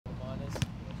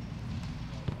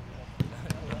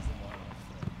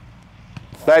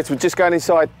Lads, we're just going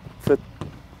inside for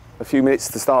a few minutes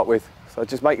to start with. So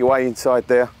just make your way inside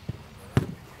there.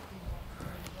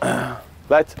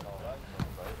 Lads.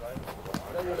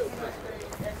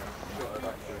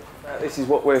 This is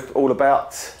what we're all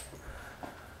about.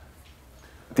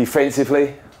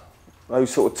 Defensively,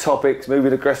 those sort of topics,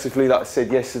 moving aggressively, like I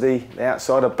said yesterday, the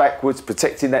outside or backwards,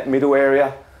 protecting that middle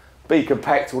area, be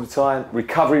compact all the time,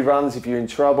 recovery runs if you're in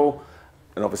trouble,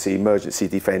 and obviously emergency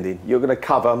defending. You're going to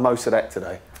cover most of that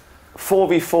today.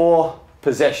 4v4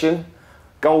 possession,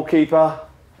 goalkeeper,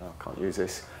 oh, I can't use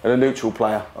this, and a neutral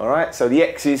player, all right? So the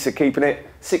X's are keeping it,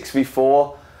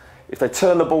 6v4. If they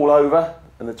turn the ball over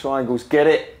and the triangles get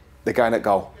it, they're going at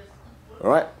goal. All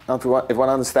right, everyone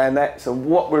understand that? So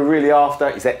what we're really after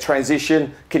is that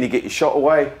transition. Can you get your shot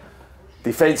away?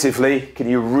 Defensively, can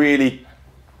you really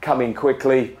come in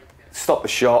quickly, stop the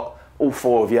shot, all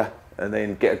four of you, and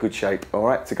then get a good shape, all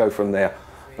right, to go from there.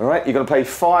 All right, you're going to play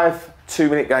 5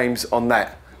 2-minute games on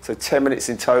that. So 10 minutes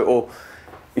in total.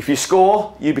 If you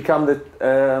score, you become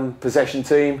the possession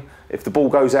team. If the ball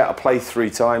goes out of play 3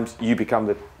 times, you become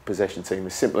the possession team.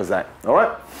 As simple as that, all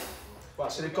right?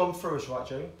 Right, so they've gone through us, right,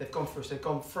 Joe? They've gone through us, they've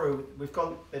gone through,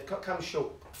 they've come short,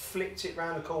 flicked it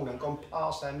round the corner and gone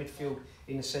past our midfield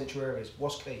in the central areas.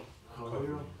 What's key?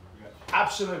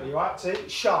 Absolutely, right, see?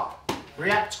 Sharp.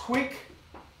 React quick,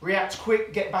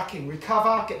 get back in,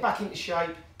 recover, get back into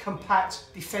shape,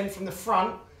 compact, defend from the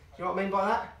front. You know what I mean by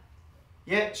that?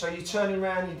 Yeah, so you're turning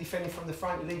around, you're defending from the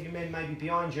front, you leave your men maybe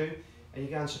behind you, and you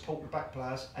go and support the back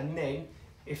players, and then,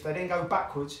 if they then go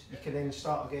backwards, you can then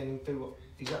start again and do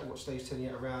exactly what Steve's telling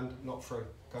you, around, not through,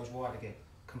 goes wide again,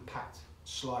 compact,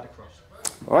 slide across.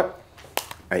 All right,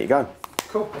 there you go.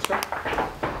 Cool, let's go.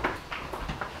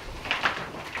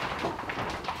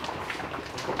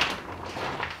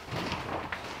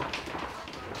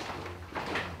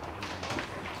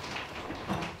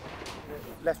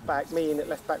 Left back, me in at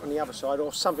left back on the other side,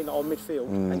 or something like on midfield,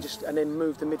 and then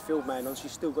move the midfield man on, so you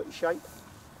still got your shape.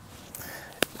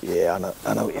 Yeah,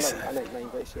 I know what you're saying. I know what you mean,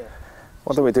 but yeah.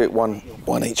 Why don't we do it one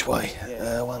each way?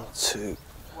 1, 2,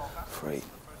 3,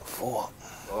 4.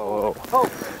 Oh.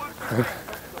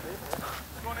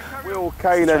 Will,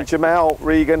 Kaylan, Jamal,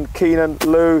 Regan, Keenan,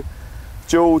 Lou,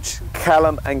 George,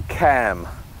 Callum and Cam.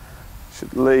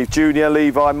 Should leave Junior,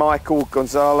 Levi, Michael,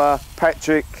 Gonzala,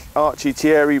 Patrick, Archie,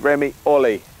 Thierry, Remy,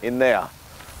 Ollie in there.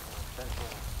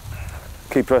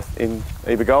 Keeper in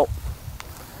either goal.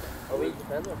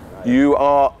 You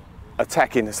are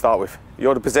attacking to start with.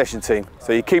 You're the possession team.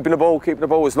 So you're keeping the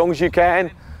ball as long as you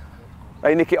can.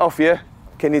 They nick it off you.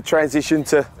 Can you transition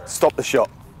to stop the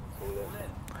shot?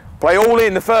 Play all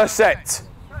in the first set.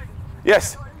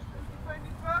 Yes.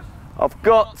 I've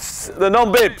got the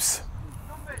non-bibs.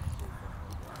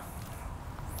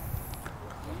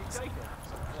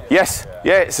 Yes,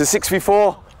 yeah, it's a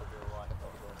 6v4.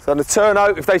 So the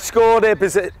turnover, if they score, they're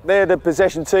the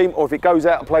possession team, or if it goes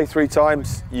out and play 3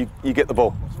 times, you get the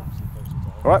ball.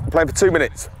 All right, we're playing for 2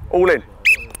 minutes, all in.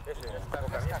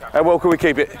 How well can we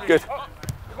keep it? Good.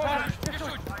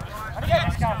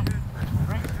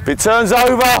 If it turns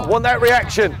over, want that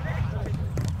reaction.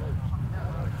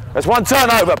 That's 1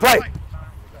 turnover, play.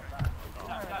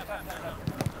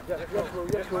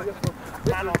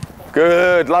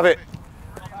 Good, love it.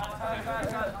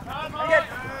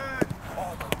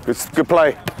 Good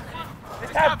play.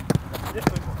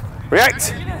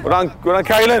 React. Well done,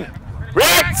 Kaylan.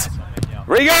 React.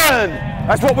 Regan.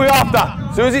 That's what we're after.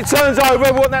 As soon as it turns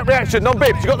over, we want that reaction.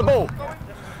 Non-bibs, you got the ball.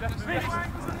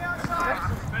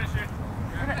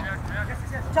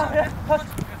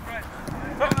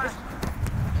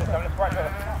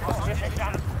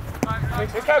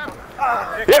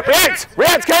 Yep,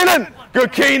 react, Keenan.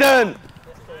 Good, Keenan.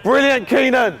 Brilliant,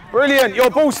 Keenan. Brilliant. Your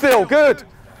ball still. Good.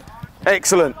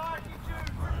 Excellent.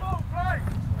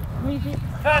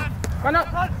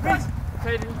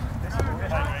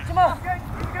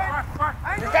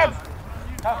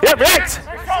 Yep, react.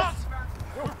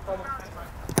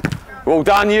 Well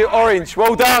done, you orange.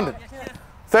 Well done.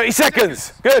 30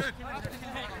 seconds. Good.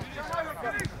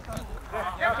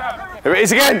 Here it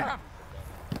is again.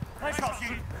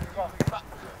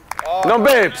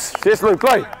 Non-bibs. Yes, Luke,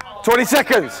 play. 20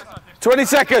 seconds. 20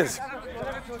 seconds.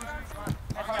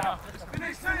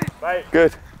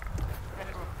 Good.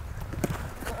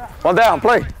 1 down,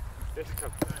 play.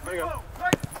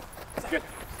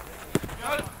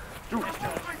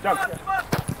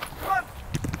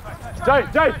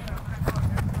 Jay.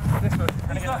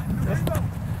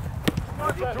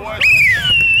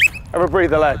 Have a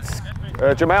breather, lads.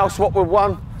 Jamal, swap with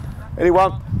 1.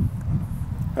 Anyone?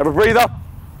 Have a breather.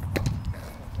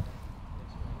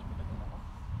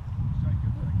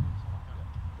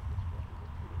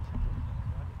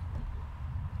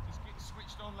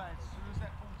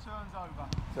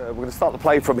 So we're going to start the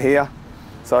play from here.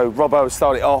 So Robbo will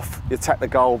start it off, you attack the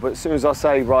goal, but as soon as I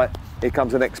say, right, here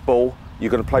comes the next ball, you're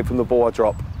going to play from the ball I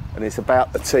drop. And it's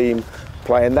about the team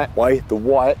playing that way, the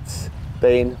whites,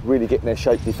 then really getting their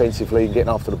shape defensively and getting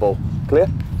after the ball. Clear?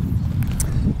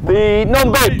 The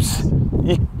non-bibs,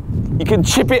 you can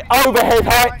chip it overhead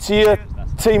height to your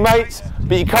teammates,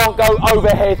 but you can't go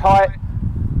overhead height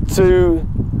to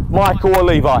Michael or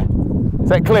Levi. Is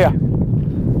that clear?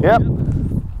 Yep.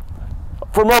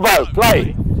 From Robbo,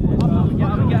 play.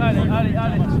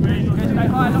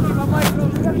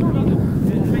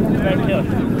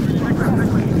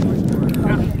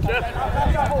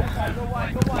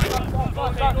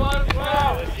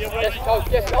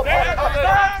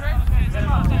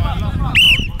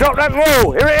 Drop that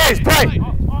ball, here it is, play.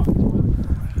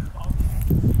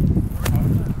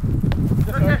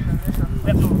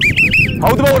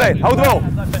 Hold the ball then, hold the ball.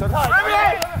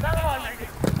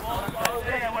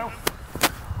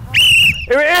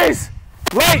 Here it is,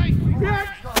 play.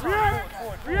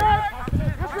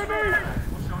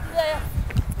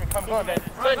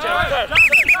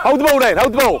 Hold the ball then,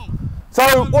 hold the ball.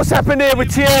 So what's happened here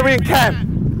with Thierry and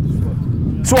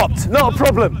Cam? Swapped, not a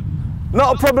problem.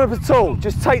 Not a problem at all.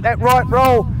 Just take that right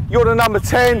roll, you're the number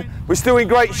 10, we're still in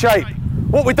great shape.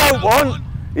 What we don't want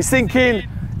is thinking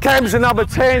Cam's the number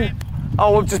 10,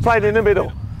 oh, I'm just playing in the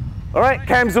middle. All right,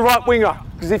 Cam's the right winger,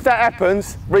 because if that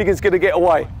happens, Regan's going to get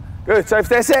away. Good, so if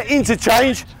there's that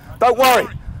interchange, don't worry.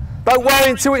 Don't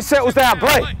worry until it settles down,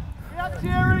 play.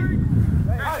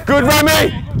 Good,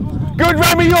 Remy. Good,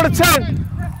 Remy, you're the 10.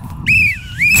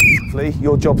 Hopefully,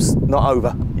 your job's not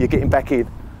over. You're getting back in.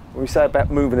 When we say about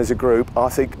moving as a group, I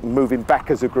think moving back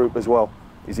as a group as well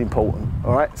is important.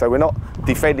 All right, so we're not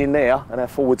defending there and our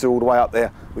forwards are all the way up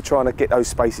there. We're trying to get those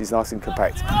spaces nice and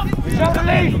compact.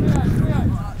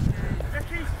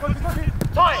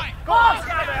 Tight. Go on.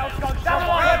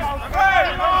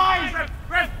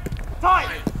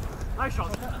 Tight. No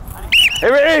shots.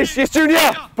 Here it is. Yes,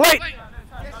 Junior. Play.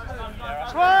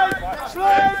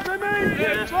 Slide,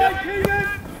 Remy. Slide, Keenan.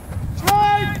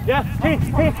 Slide. Yeah, Keith.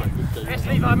 Yes,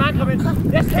 Levi, man, come in.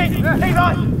 Yes, Keith.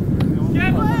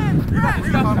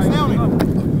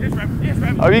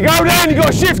 Oh, you go then. You got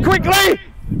to shift quickly.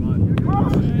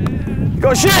 You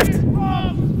got to shift.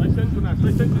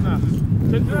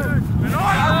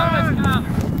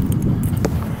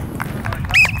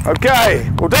 Okay,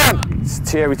 well done. It's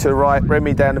Thierry to the right,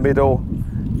 Remy down the middle,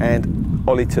 and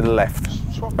Ollie to the left.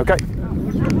 Okay.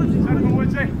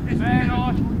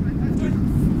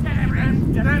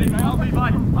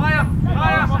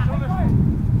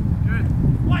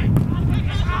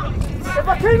 Get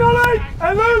back in, Ollie!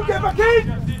 And Lou, get back in!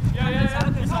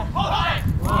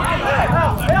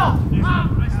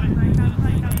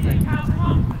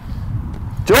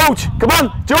 George, come on!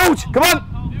 George, come on!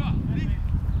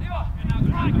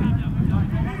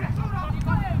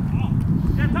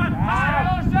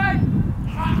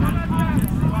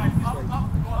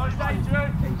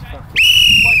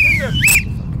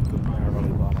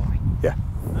 Yeah.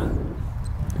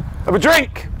 Have a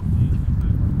drink!